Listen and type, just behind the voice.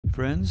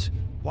Friends,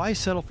 why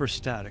settle for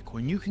static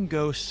when you can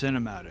go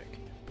cinematic?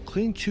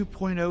 Kling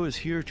 2.0 is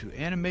here to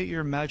animate your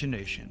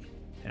imagination,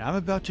 and I'm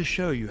about to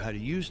show you how to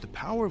use the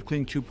power of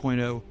Kling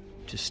 2.0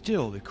 to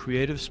steal the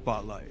creative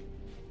spotlight.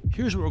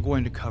 Here's what we're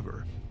going to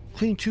cover.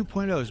 Kling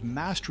 2.0's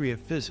mastery of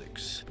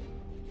physics.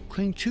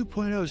 Kling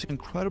 2.0's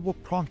incredible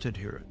prompt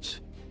adherence.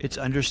 Its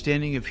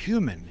understanding of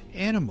human,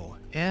 animal,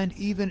 and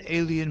even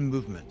alien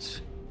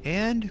movements.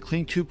 And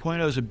Kling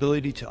 2.0's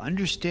ability to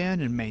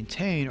understand and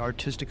maintain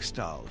artistic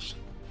styles.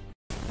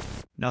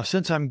 Now,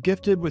 since I'm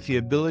gifted with the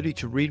ability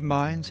to read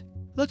minds,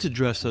 let's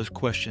address those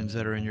questions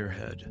that are in your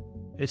head.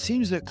 It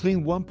seems that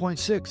Kling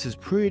 1.6 is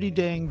pretty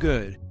dang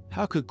good.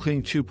 How could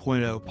Kling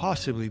 2.0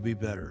 possibly be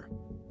better?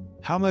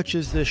 How much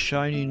is this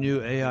shiny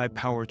new AI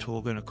power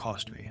tool going to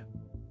cost me?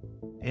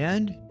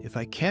 And if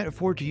I can't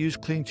afford to use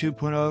Kling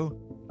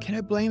 2.0, can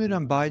I blame it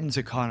on Biden's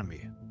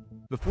economy?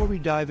 Before we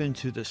dive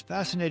into this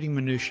fascinating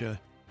minutia,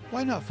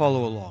 why not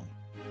follow along?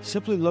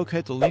 Simply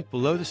locate the link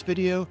below this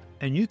video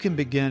and you can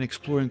begin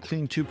exploring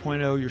Kling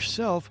 2.0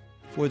 yourself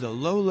for the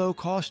low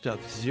cost of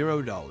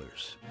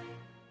 $0.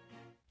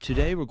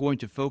 Today we're going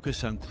to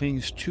focus on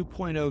Kling's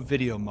 2.0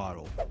 video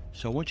model,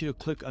 so I want you to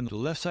click on the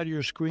left side of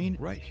your screen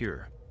right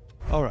here.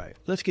 Alright,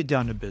 let's get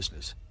down to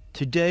business.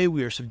 Today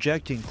we are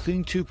subjecting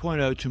Kling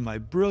 2.0 to my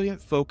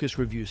brilliant focus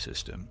review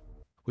system,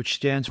 which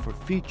stands for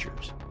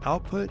features,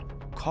 output,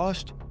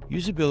 cost,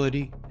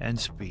 usability, and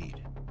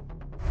speed.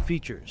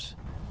 Features.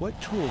 What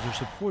tools are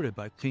supported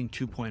by Kling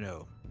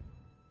 2.0?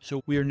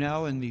 So we are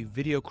now in the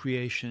video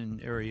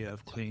creation area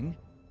of Kling,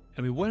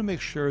 and we want to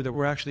make sure that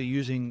we're actually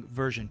using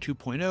version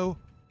 2.0.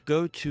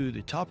 Go to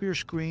the top of your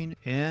screen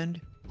and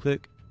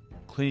click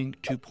Kling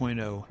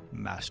 2.0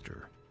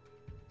 Master.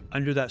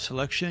 Under that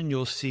selection,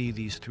 you'll see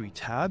these three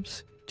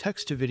tabs: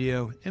 text to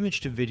video,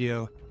 image to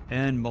video,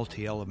 and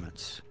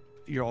multi-elements.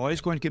 You're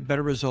always going to get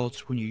better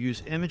results when you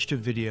use image to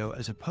video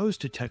as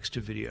opposed to text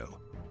to video.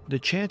 The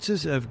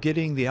chances of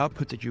getting the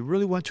output that you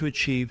really want to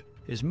achieve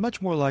is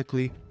much more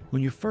likely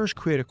when you first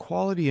create a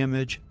quality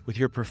image with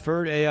your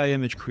preferred AI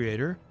image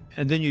creator,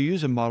 and then you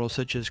use a model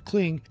such as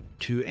Kling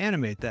to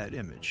animate that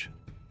image.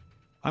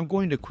 I'm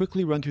going to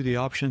quickly run through the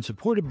options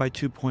supported by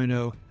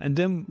 2.0, and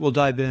then we'll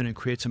dive in and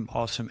create some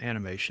awesome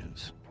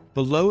animations.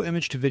 Below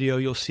image to video,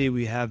 you'll see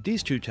we have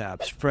these two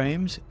tabs,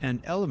 frames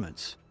and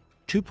elements.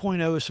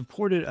 2.0 is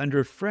supported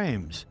under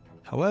frames.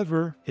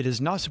 However, it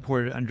is not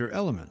supported under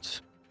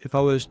elements. If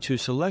I was to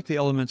select the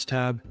Elements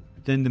tab,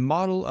 then the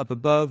model up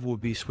above will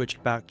be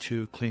switched back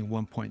to Kling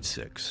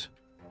 1.6.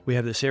 We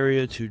have this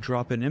area to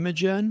drop an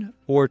image in,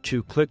 or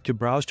to click to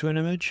browse to an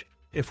image.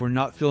 If we're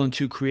not feeling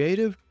too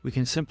creative, we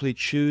can simply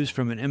choose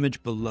from an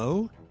image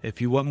below.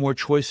 If you want more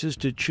choices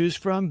to choose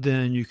from,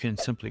 then you can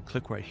simply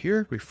click right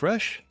here,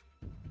 refresh.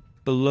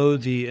 Below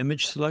the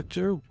image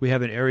selector, we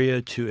have an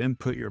area to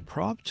input your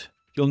prompt.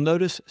 You'll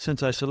notice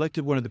since I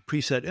selected one of the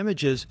preset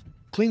images,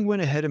 Kling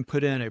went ahead and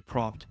put in a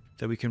prompt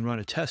that we can run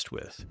a test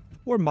with,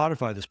 or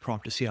modify this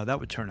prompt to see how that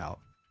would turn out.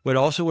 What I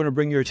also want to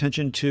bring your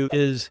attention to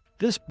is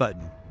this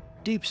button,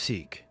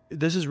 DeepSeek.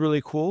 This is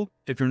really cool.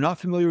 If you're not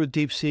familiar with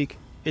DeepSeek,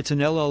 it's an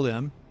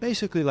LLM,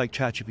 basically like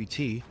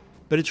ChatGPT,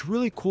 but it's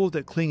really cool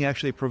that Kling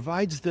actually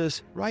provides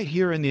this right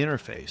here in the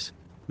interface.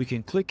 We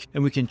can click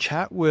and we can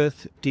chat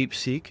with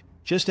DeepSeek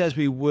just as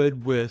we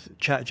would with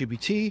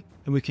ChatGPT,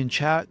 and we can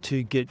chat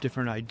to get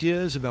different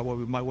ideas about what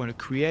we might want to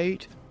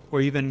create,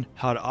 or even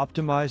how to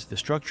optimize the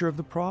structure of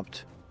the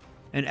prompt.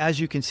 And as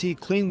you can see,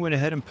 Kling went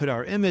ahead and put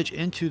our image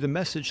into the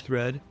message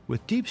thread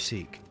with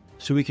DeepSeek,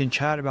 so we can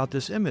chat about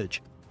this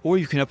image. Or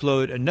you can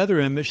upload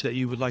another image that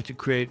you would like to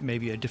create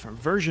maybe a different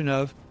version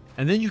of,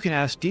 and then you can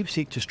ask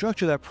DeepSeek to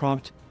structure that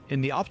prompt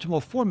in the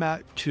optimal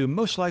format to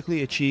most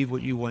likely achieve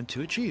what you want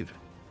to achieve.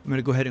 I'm going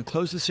to go ahead and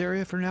close this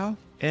area for now.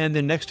 And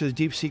then next to the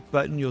DeepSeek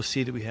button, you'll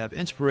see that we have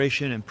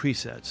inspiration and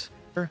presets.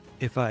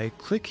 If I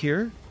click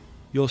here,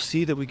 you'll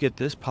see that we get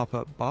this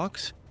pop-up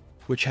box,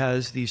 which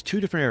has these two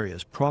different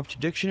areas, Prompt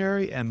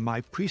Dictionary and My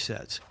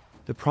Presets.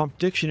 The Prompt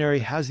Dictionary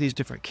has these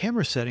different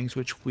camera settings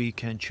which we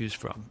can choose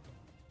from.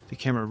 The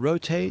camera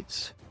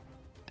rotates,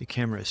 the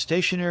camera is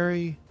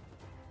stationary,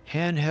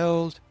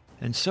 handheld,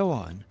 and so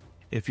on.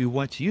 If you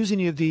want to use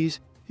any of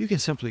these, you can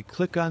simply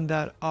click on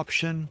that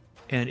option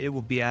and it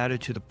will be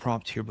added to the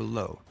prompt here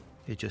below.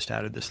 It just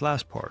added this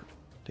last part.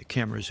 The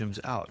camera zooms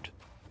out.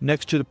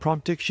 Next to the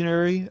Prompt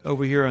Dictionary,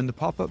 over here on the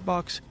pop-up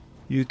box,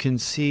 you can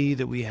see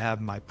that we have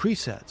My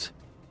Presets.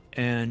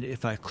 And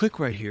if I click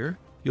right here,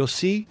 you'll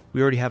see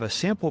we already have a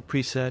sample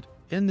preset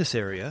in this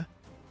area.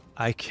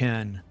 I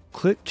can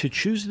click to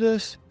choose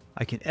this,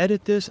 I can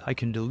edit this, I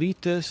can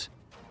delete this,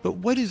 but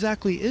what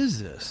exactly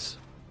is this?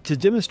 To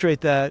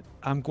demonstrate that,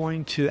 I'm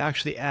going to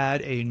actually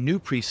add a new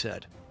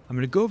preset. I'm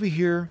going to go over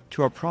here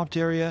to our prompt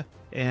area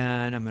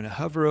and I'm going to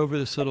hover over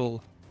this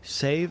little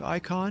save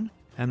icon.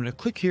 I'm going to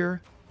click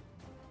here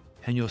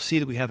and you'll see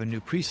that we have a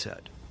new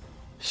preset.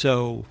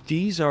 So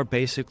these are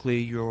basically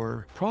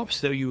your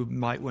prompts that you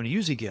might want to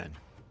use again.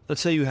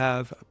 Let's say you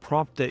have a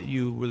prompt that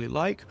you really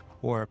like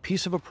or a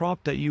piece of a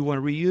prompt that you want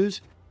to reuse,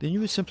 then you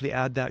would simply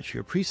add that to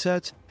your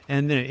presets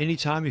And then at any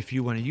time, if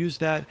you want to use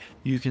that,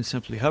 you can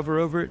simply hover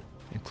over it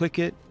and click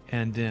it,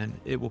 and then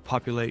it will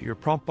populate your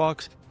prompt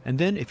box. And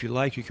then if you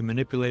like, you can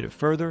manipulate it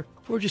further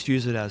or just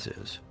use it as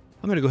is.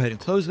 I'm going to go ahead and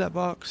close that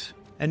box.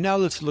 And now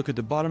let's look at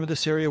the bottom of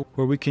this area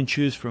where we can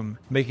choose from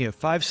making a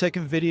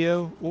 5-second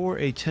video or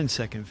a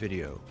 10-second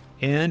video.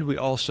 And we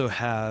also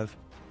have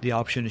the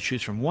option to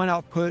choose from 1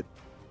 output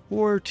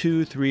or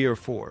 2, 3, or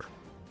 4.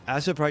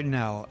 As of right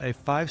now, a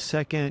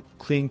 5-second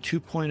Kling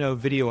 2.0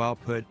 video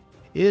output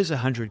is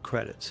 100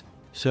 credits.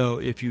 So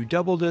if you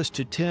double this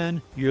to 10,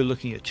 you're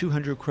looking at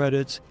 200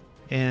 credits.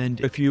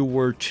 And if you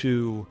were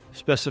to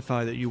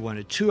specify that you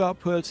wanted 2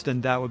 outputs,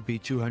 then that would be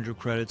 200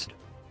 credits,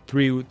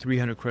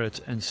 300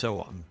 credits, and so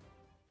on.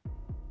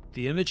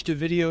 The image to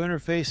video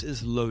interface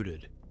is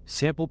loaded.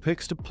 Sample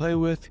pics to play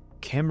with,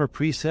 camera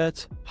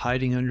presets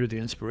hiding under the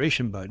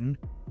inspiration button,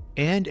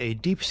 and a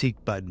DeepSeek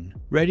button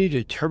ready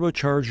to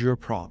turbocharge your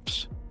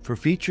prompts. For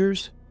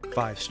features,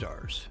 5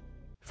 stars.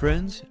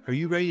 Friends, are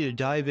you ready to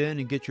dive in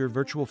and get your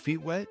virtual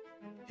feet wet?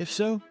 If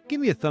so, give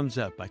me a thumbs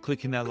up by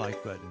clicking that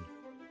like button.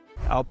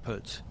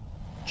 Outputs.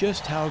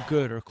 Just how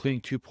good are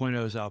Kling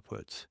 2.0's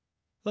outputs?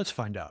 Let's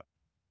find out.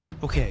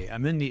 Okay,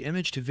 I'm in the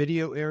image to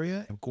video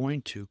area. I'm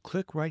going to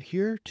click right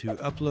here to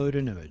upload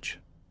an image.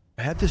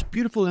 I have this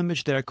beautiful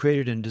image that I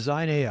created in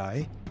Dzine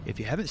AI. If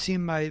you haven't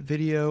seen my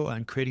video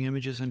on creating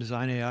images in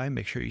Dzine AI,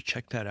 make sure you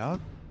check that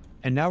out.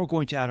 And now we're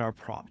going to add our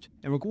prompt.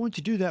 And we're going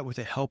to do that with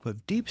the help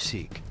of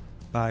DeepSeek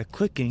by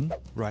clicking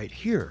right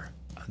here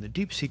on the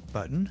DeepSeek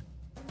button.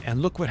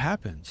 And look what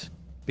happens.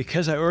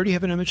 Because I already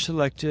have an image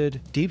selected,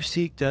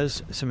 DeepSeek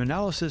does some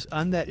analysis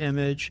on that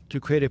image to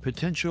create a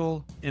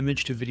potential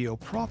image to video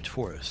prompt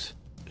for us.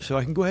 So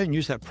I can go ahead and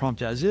use that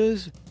prompt as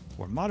is,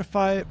 or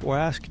modify it, or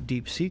ask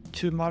DeepSeek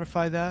to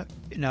modify that.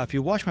 Now, if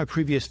you watch my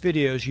previous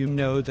videos, you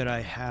know that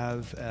I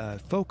have a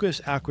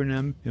focus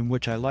acronym in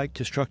which I like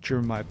to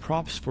structure my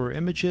prompts for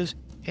images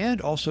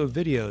and also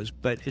videos,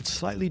 but it's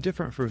slightly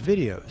different for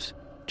videos.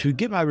 To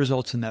get my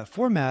results in that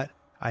format,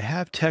 I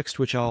have text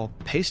which I'll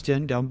paste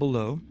in down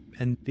below.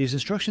 And these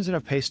instructions that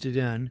I've pasted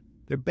in,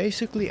 they're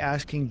basically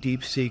asking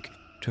DeepSeek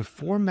to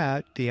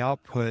format the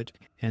output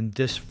in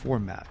this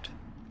format.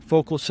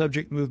 Focal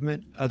subject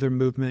movement, other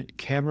movement,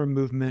 camera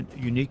movement,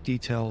 unique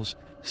details,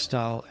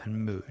 style,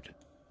 and mood.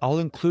 I'll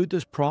include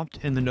this prompt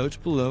in the notes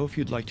below if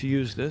you'd like to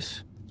use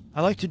this.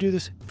 I like to do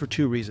this for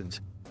 2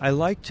 reasons. I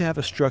like to have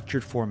a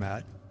structured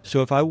format,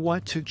 so if I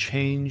want to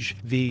change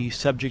the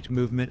subject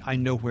movement, I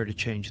know where to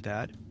change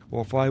that.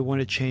 Or if I want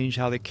to change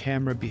how the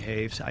camera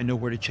behaves, I know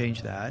where to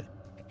change that.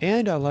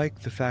 And I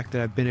like the fact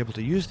that I've been able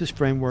to use this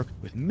framework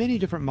with many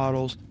different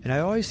models, and I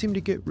always seem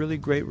to get really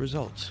great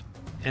results.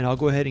 And I'll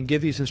go ahead and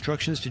give these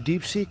instructions to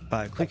DeepSeek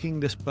by clicking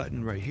this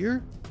button right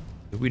here.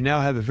 We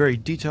now have a very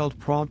detailed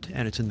prompt,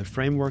 and it's in the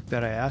framework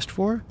that I asked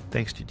for,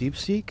 thanks to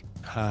DeepSeek.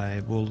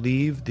 I will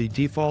leave the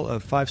default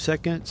of 5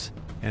 seconds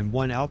and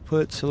 1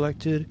 output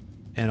selected,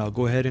 and I'll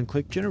go ahead and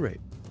click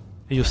generate.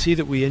 And you'll see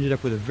that we ended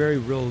up with a very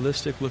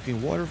realistic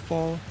looking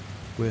waterfall,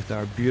 with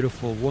our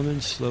beautiful woman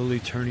slowly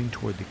turning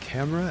toward the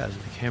camera as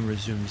the camera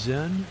zooms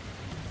in.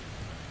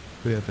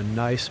 We have a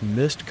nice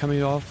mist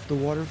coming off the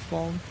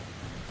waterfall.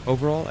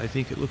 Overall, I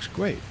think it looks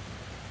great.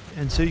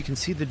 And so you can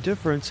see the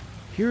difference.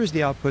 Here is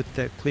the output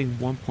that Kling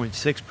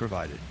 1.6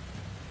 provided.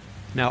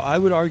 Now, I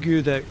would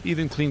argue that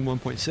even Kling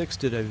 1.6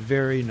 did a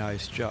very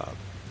nice job.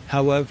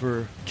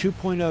 However,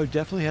 2.0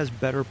 definitely has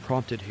better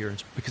prompt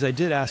adherence because I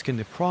did ask in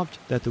the prompt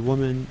that the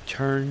woman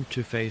turn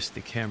to face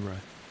the camera.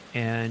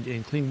 And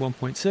in Kling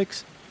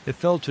 1.6, it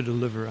failed to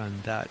deliver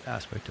on that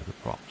aspect of the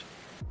prompt.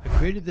 I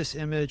created this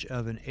image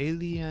of an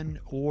alien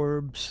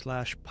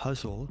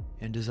orb/puzzle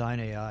in Dzine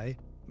AI.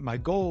 My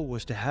goal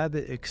was to have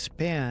it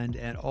expand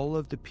and all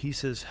of the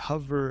pieces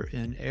hover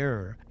in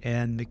air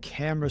and the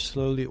camera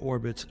slowly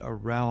orbits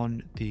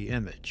around the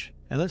image.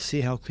 And let's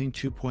see how Kling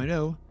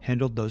 2.0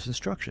 handled those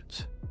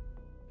instructions.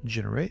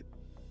 Generate.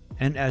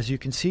 And as you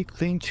can see,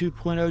 Kling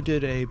 2.0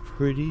 did a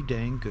pretty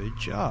dang good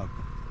job.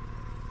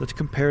 Let's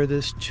compare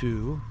this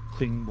to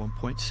Kling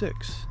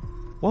 1.6.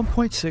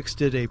 1.6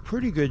 did a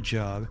pretty good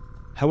job.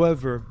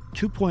 However,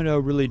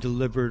 2.0 really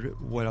delivered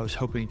what I was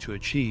hoping to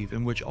achieve,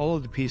 in which all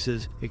of the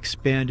pieces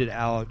expanded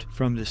out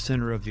from the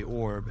center of the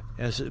orb,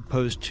 as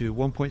opposed to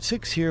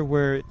 1.6 here,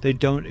 where they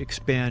don't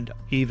expand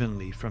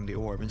evenly from the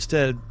orb.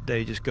 Instead,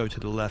 they just go to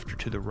the left or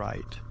to the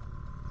right.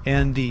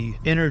 And the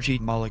energy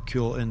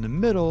molecule in the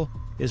middle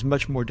is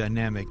much more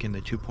dynamic in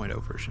the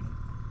 2.0 version.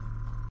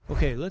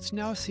 Okay, let's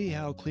now see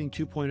how Kling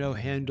 2.0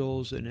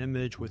 handles an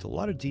image with a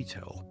lot of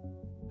detail.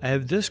 I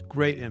have this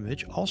great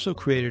image, also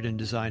created in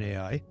Dzine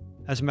AI.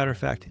 As a matter of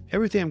fact,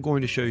 everything I'm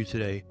going to show you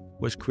today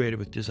was created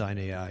with Dzine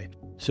AI.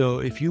 So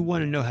if you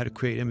want to know how to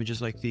create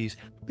images like these,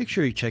 make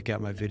sure you check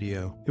out my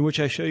video, in which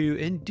I show you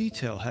in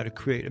detail how to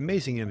create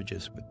amazing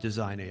images with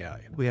Dzine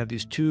AI. We have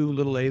these 2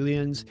 little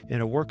aliens in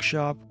a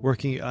workshop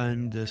working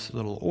on this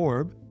little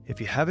orb. If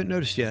you haven't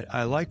noticed yet,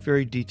 I like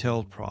very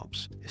detailed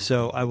prompts.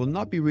 So I will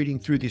not be reading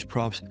through these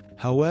prompts.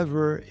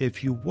 However,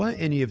 if you want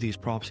any of these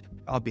prompts,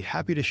 I'll be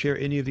happy to share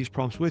any of these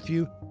prompts with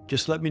you.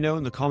 Just let me know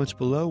in the comments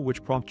below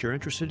which prompt you're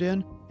interested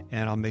in,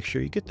 and I'll make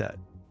sure you get that.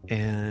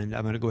 And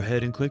I'm going to go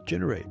ahead and click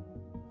generate.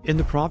 In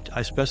the prompt,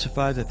 I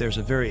specify that there's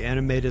a very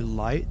animated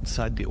light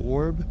inside the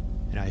orb,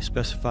 and I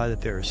specify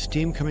that there is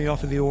steam coming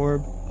off of the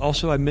orb.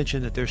 Also, I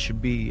mentioned that there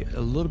should be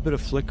a little bit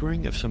of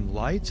flickering of some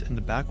lights in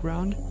the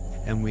background,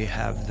 and we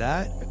have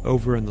that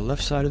over on the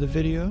left side of the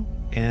video.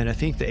 And I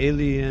think the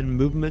alien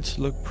movements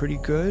look pretty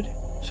good,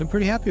 so I'm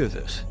pretty happy with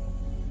this.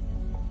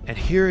 And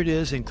here it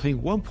is in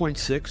Kling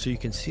 1.6, so you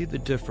can see the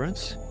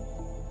difference.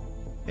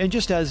 And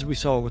just as we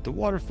saw with the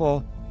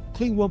waterfall,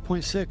 Kling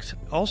 1.6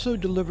 also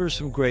delivers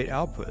some great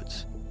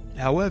outputs.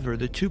 However,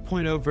 the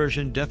 2.0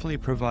 version definitely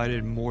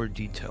provided more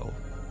detail.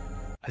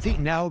 I think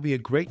now would be a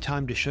great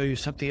time to show you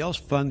something else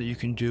fun that you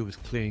can do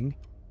with Kling,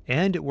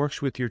 and it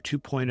works with your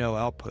 2.0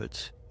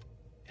 outputs,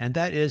 and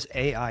that is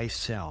AI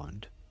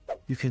sound.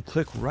 You can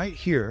click right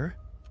here,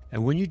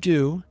 and when you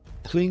do,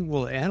 Kling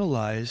will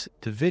analyze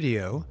the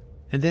video,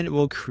 and then it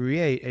will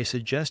create a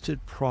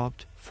suggested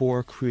prompt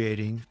for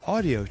creating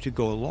audio to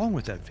go along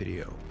with that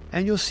video.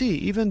 And you'll see,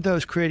 even though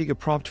it's creating a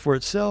prompt for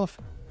itself,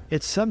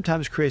 it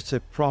sometimes creates a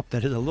prompt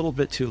that is a little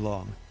bit too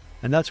long.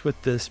 And that's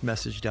what this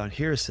message down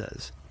here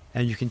says.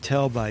 And you can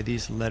tell by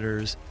these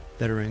letters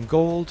that are in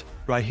gold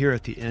right here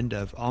at the end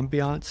of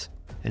ambiance.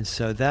 And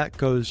so that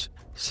goes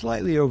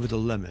slightly over the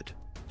limit.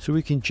 So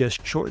we can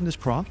just shorten this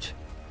prompt.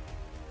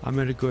 I'm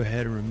going to go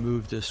ahead and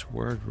remove this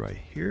word right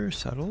here,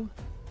 subtle.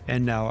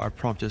 And now our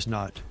prompt is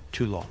not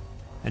too long.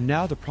 And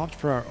now the prompt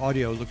for our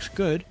audio looks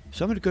good.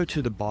 So I'm going to go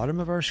to the bottom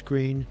of our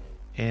screen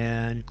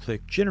and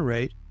click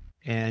generate.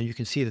 And you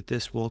can see that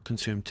this will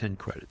consume 10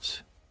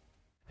 credits.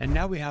 And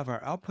now we have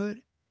our output.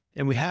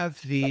 And we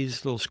have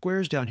these little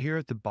squares down here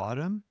at the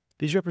bottom.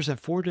 These represent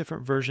 4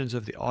 different versions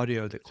of the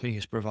audio that Kling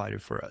has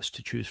provided for us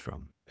to choose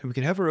from. And we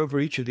can hover over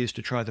each of these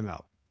to try them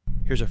out.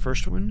 Here's our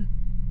first one,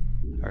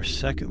 our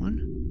second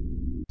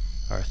one,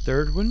 our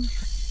third one,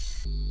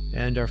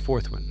 and our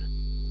fourth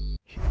one.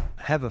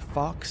 I have a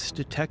fox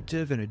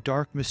detective in a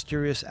dark,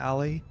 mysterious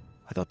alley.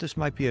 I thought this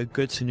might be a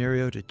good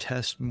scenario to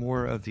test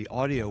more of the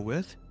audio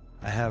with.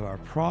 I have our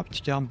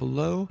prompt down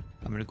below.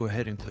 I'm going to go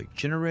ahead and click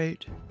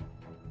generate.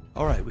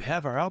 All right, we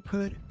have our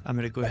output. I'm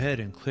going to go ahead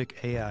and click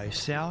AI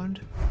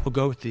sound. We'll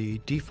go with the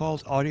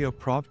default audio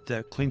prompt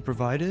that Kling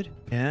provided,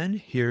 and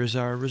here's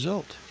our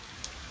result.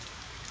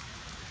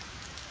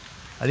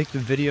 I think the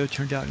video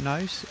turned out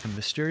nice and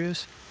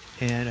mysterious,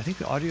 and I think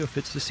the audio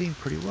fits the scene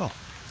pretty well.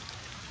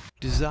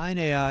 Dzine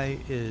AI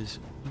is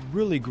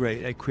really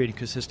great at creating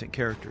consistent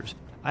characters.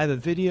 I have a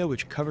video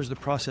which covers the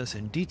process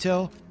in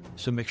detail,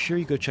 so make sure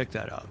you go check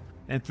that out.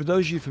 And for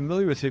those of you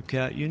familiar with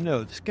HipCat, you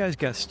know this guy's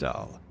got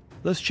style.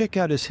 Let's check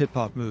out his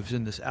hip-hop moves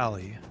in this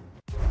alley.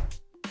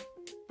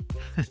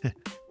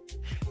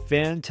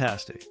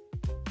 Fantastic.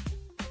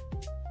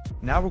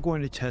 Now we're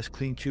going to test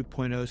Kling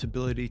 2.0's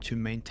ability to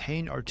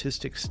maintain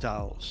artistic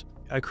styles.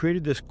 I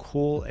created this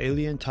cool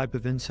alien type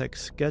of insect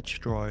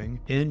sketch drawing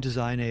in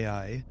Dzine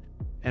AI,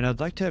 and I'd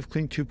like to have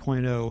Kling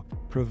 2.0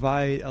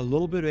 provide a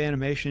little bit of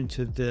animation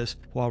to this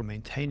while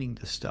maintaining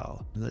the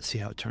style. Let's see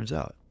how it turns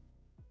out.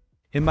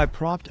 In my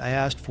prompt, I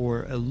asked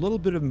for a little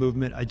bit of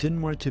movement. I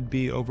didn't want it to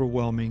be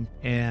overwhelming,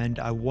 and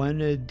I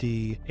wanted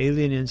the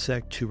alien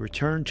insect to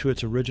return to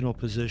its original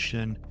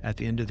position at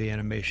the end of the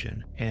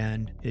animation,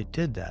 and it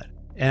did that.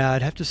 And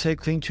I'd have to say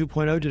Kling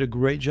 2.0 did a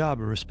great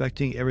job of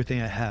respecting everything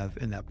I have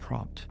in that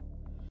prompt.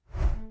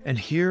 And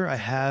here I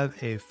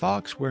have a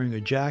fox wearing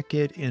a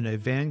jacket in a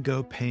Van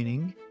Gogh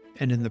painting.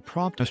 And in the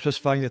prompt, I'm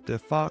specifying that the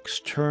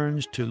fox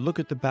turns to look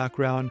at the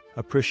background,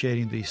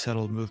 appreciating the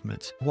subtle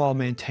movements, while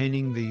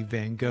maintaining the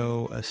Van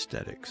Gogh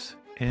aesthetics.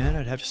 And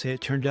I'd have to say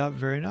it turned out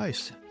very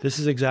nice. This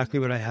is exactly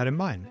what I had in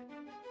mind.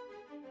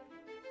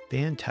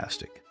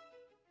 Fantastic.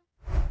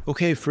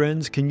 Okay,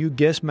 friends, can you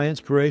guess my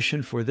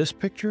inspiration for this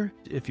picture?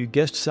 If you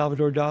guessed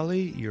Salvador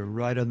Dali, you're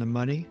right on the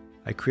money.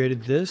 I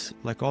created this,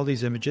 like all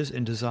these images,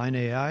 in Dzine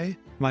AI.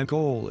 My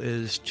goal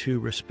is to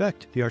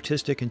respect the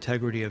artistic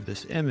integrity of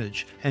this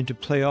image and to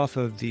play off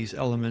of these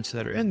elements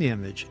that are in the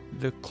image.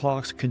 The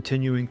clock's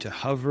continuing to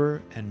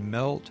hover and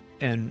melt,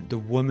 and the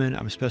woman,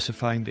 I'm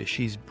specifying that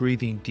she's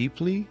breathing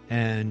deeply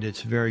and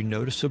it's very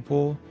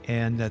noticeable,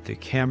 and that the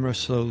camera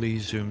slowly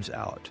zooms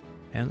out.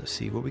 And let's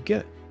see what we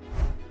get.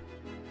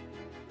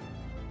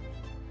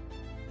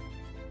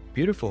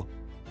 Beautiful.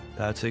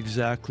 That's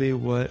exactly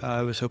what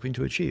I was hoping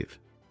to achieve.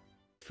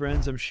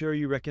 Friends, I'm sure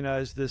you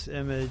recognize this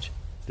image.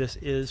 This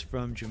is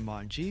from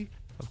Jumanji,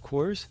 of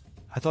course.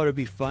 I thought it'd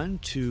be fun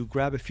to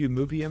grab a few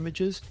movie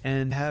images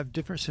and have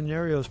different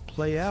scenarios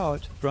play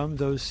out from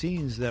those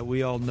scenes that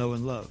we all know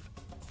and love.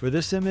 For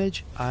this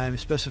image, I'm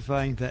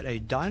specifying that a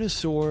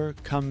dinosaur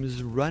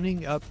comes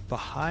running up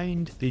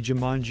behind the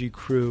Jumanji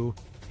crew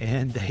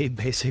and they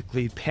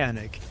basically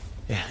panic.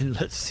 And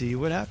let's see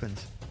what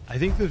happens. I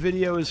think the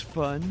video is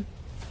fun.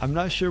 I'm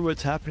not sure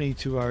what's happening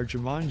to our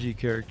Jumanji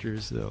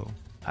characters though.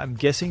 I'm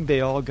guessing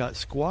they all got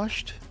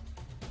squashed.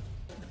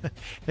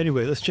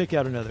 Anyway, let's check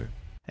out another.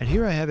 And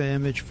here I have an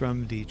image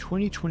from the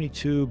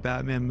 2022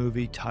 Batman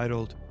movie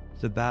titled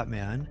The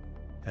Batman,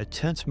 a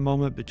tense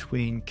moment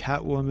between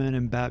Catwoman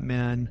and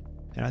Batman.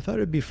 And I thought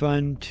it'd be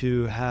fun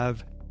to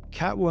have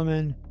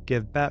Catwoman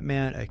give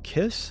Batman a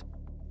kiss,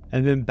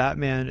 and then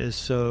Batman is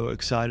so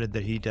excited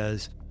that he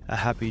does a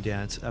happy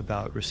dance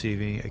about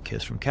receiving a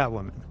kiss from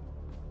Catwoman.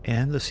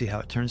 And let's see how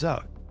it turns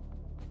out.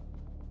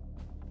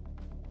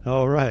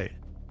 All right,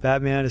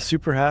 Batman is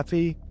super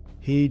happy.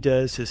 He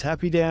does his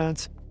happy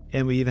dance,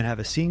 and we even have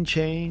a scene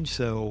change,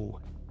 so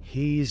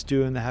he's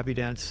doing the happy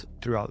dance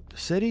throughout the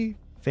city.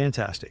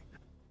 Fantastic.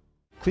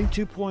 Kling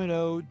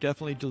 2.0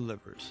 definitely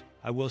delivers.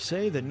 I will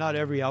say that not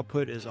every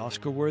output is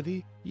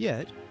Oscar-worthy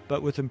yet,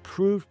 but with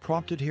improved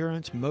prompt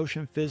adherence,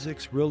 motion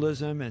physics,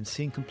 realism, and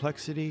scene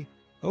complexity,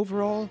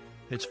 overall,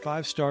 it's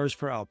 5 stars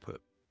for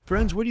output.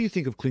 Friends, what do you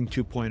think of Kling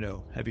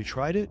 2.0? Have you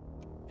tried it?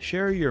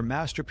 Share your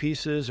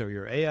masterpieces or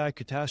your AI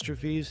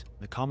catastrophes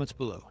in the comments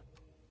below.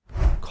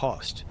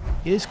 Cost.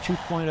 Is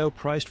 2.0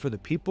 priced for the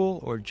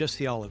people or just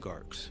the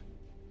oligarchs?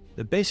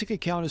 The basic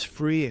account is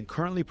free and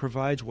currently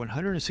provides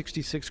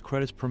 166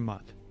 credits per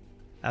month.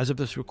 As of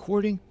this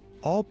recording,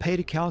 all paid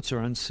accounts are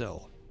on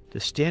sale. The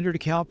standard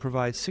account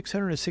provides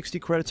 660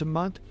 credits a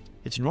month.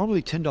 It's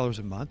normally $10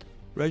 a month.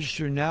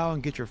 Register now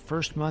and get your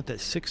first month at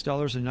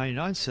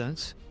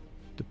 $6.99.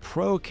 The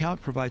Pro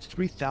account provides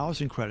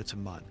 3,000 credits a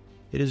month.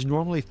 It is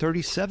normally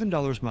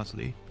 $37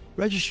 monthly.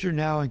 Register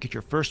now and get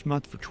your first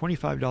month for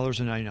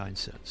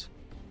 $25.99.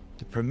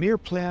 The Premier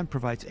plan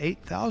provides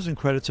 8,000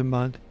 credits a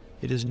month.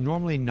 It is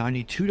normally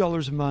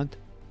 $92 a month.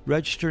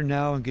 Register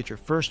now and get your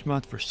first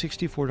month for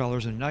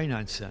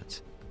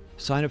 $64.99.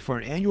 Sign up for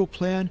an annual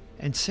plan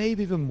and save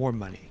even more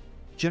money.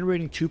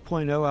 Generating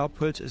 2.0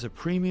 outputs is a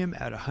premium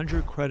at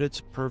 100 credits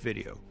per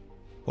video,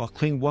 while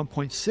Kling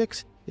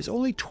 1.6 is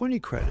only 20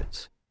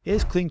 credits.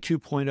 Is Kling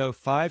 2.0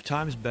 5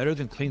 times better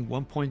than Kling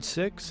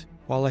 1.6?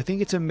 While I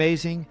think it's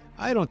amazing,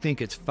 I don't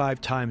think it's 5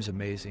 times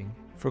amazing.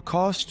 For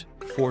cost,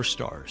 4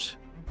 stars.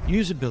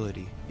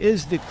 Usability.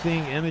 Is the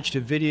Kling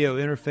image-to-video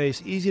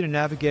interface easy to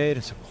navigate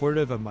and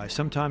supportive of my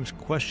sometimes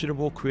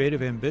questionable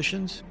creative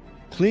ambitions?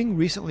 Kling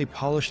recently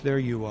polished their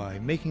UI,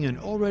 making an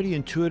already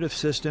intuitive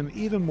system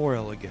even more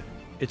elegant.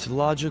 It's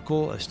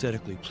logical,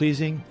 aesthetically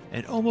pleasing,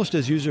 and almost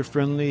as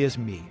user-friendly as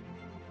me.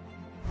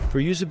 For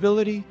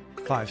usability,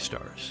 5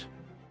 stars.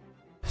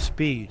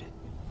 Speed.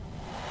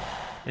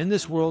 In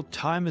this world,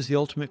 time is the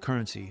ultimate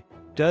currency.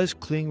 Does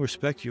Kling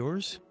respect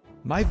yours?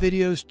 My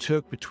videos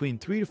took between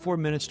 3 to 4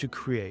 minutes to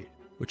create,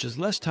 which is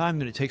less time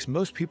than it takes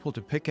most people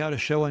to pick out a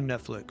show on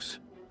Netflix.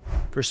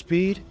 For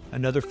speed,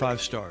 another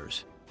 5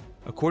 stars.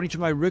 According to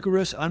my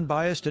rigorous,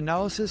 unbiased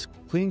analysis,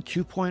 Kling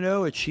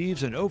 2.0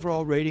 achieves an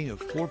overall rating of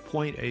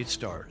 4.8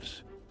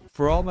 stars.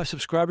 For all my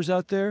subscribers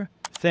out there,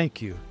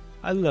 thank you.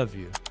 I love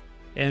you.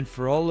 And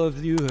for all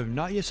of you who have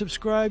not yet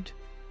subscribed,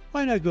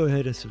 why not go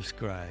ahead and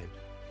subscribe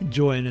and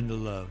join in the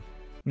love.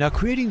 Now,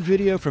 creating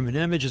video from an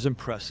image is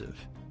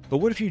impressive, but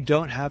what if you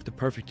don't have the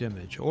perfect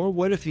image? Or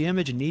what if the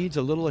image needs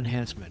a little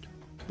enhancement?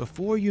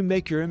 Before you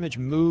make your image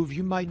move,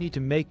 you might need to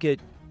make it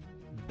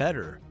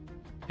better.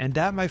 And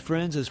that, my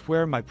friends, is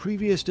where my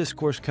previous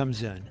discourse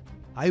comes in.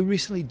 I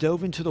recently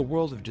dove into the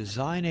world of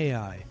Dzine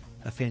AI,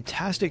 a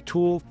fantastic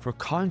tool for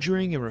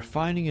conjuring and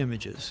refining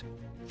images.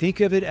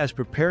 Think of it as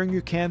preparing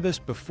your canvas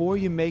before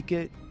you make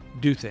it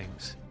do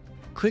things.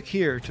 Click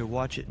here to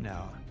watch it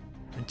now.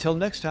 Until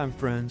next time,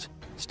 friends,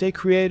 stay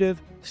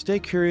creative, stay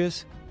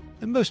curious,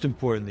 and most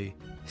importantly,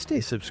 stay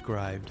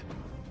subscribed.